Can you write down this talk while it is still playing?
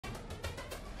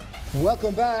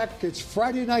Welcome back. It's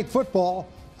Friday Night Football.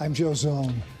 I'm Joe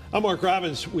Zone. I'm Mark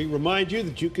Robbins. We remind you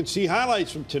that you can see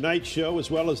highlights from tonight's show as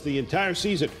well as the entire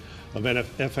season of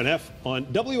FNF on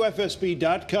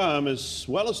WFSB.com as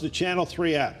well as the Channel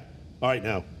 3 app. All right,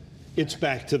 now, it's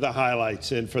back to the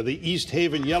highlights. And for the East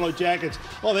Haven Yellow Jackets,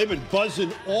 they've been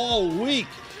buzzing all week,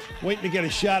 waiting to get a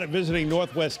shot at visiting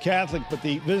Northwest Catholic, but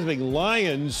the visiting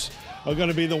Lions are going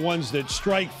to be the ones that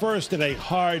strike first in a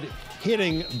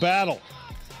hard-hitting battle.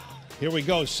 Here we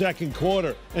go, second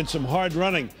quarter, and some hard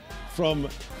running from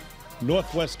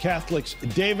Northwest Catholic's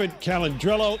David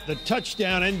Calandrillo, the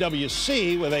touchdown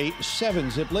NWC with a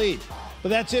 7-zip lead. But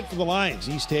that's it for the Lions.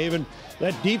 East Haven,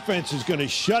 that defense is going to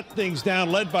shut things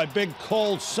down, led by big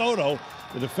Cole Soto,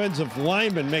 the defensive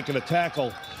lineman making a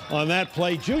tackle on that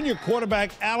play. Junior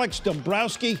quarterback Alex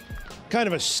Dombrowski, kind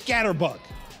of a scatterbug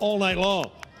all night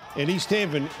long. And East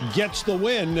Haven gets the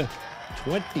win,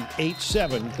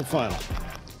 28-7 the final.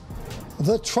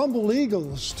 The Trumbull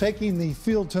Eagles taking the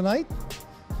field tonight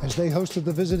as they hosted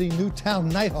the visiting Newtown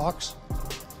Nighthawks.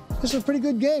 This is a pretty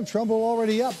good game. Trumbull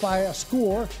already up by a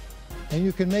score, and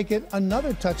you can make it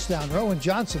another touchdown. Rowan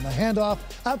Johnson, the handoff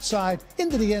outside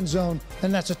into the end zone,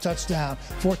 and that's a touchdown.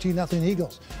 14-0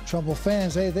 Eagles. Trumbull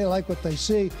fans, they like what they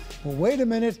see. Well, wait a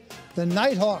minute. The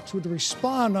Nighthawks would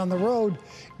respond on the road.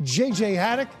 J.J.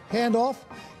 Haddock, handoff,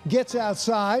 gets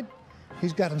outside.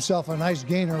 He's got himself a nice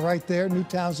gainer right there.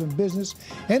 Newtown's in business,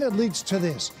 and it leads to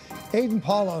this. Aiden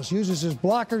Paulos uses his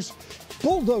blockers,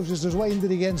 bulldozes his way into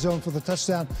the end zone for the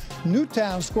touchdown.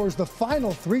 Newtown scores the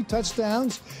final 3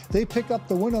 touchdowns. They pick up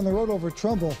the win on the road over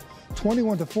Trumbull,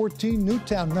 21-14.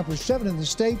 Newtown, number 7 in the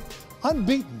state,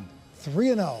 unbeaten,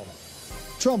 3-0.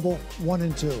 Trumbull,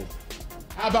 1-2.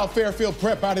 How about Fairfield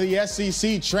Prep out of the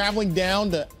SEC traveling down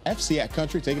to FCAT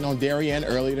country, taking on Darien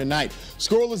earlier tonight.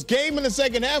 Scoreless game in the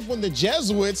second half when the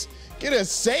Jesuits get a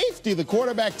safety. The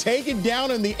quarterback taken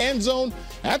down in the end zone.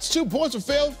 That's 2 points for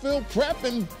Fairfield Prep,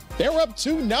 and they're up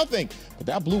 2-0. But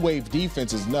that Blue Wave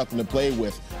defense is nothing to play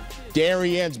with.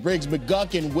 Darien's Briggs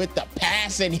McGuckin with the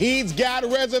pass, and he's got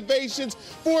reservations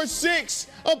for 6.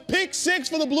 A pick 6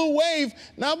 for the Blue Wave.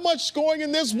 Not much scoring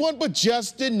in this one, but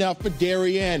just enough for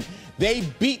Darien. They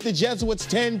beat the Jesuits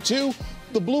 10-2.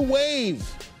 The Blue Wave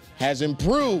has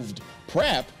improved.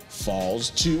 Prep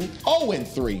falls to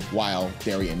 0-3, while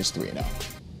Darien is 3-0.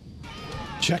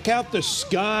 Check out the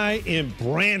sky in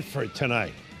Branford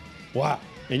tonight. Wow.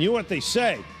 And you know what they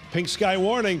say, pink sky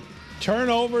warning,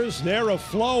 turnovers, they're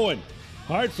a-flowing.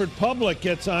 Hartford Public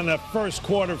gets on a first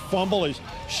quarter fumble as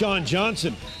Sean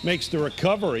Johnson makes the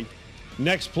recovery.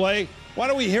 Next play, why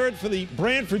don't we hear it for the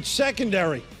Branford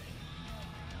secondary?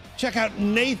 Check out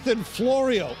Nathan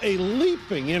Florio, a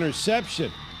leaping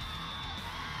interception.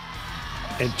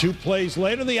 And 2 plays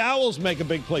later, the Owls make a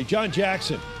big play. John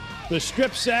Jackson, the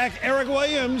strip sack, Eric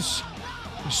Williams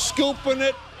scooping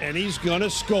it, and he's going to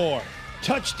score.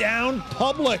 Touchdown,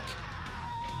 Public.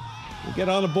 We get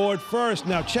on the board first.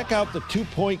 Now check out the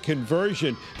 2-point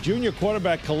conversion. Junior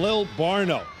quarterback Khalil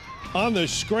Barno on the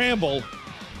scramble.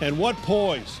 And what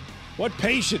poise, what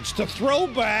patience to throw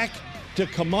back to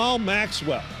Kamal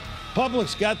Maxwell.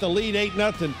 Public's got the lead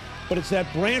 8-0, but it's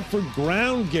that Branford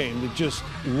ground game that just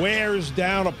wears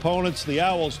down opponents. The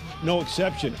Owls, no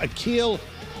exception. Akil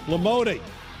Lamote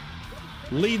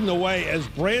leading the way as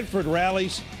Branford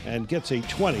rallies and gets a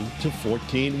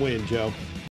 20-14 win, Joe.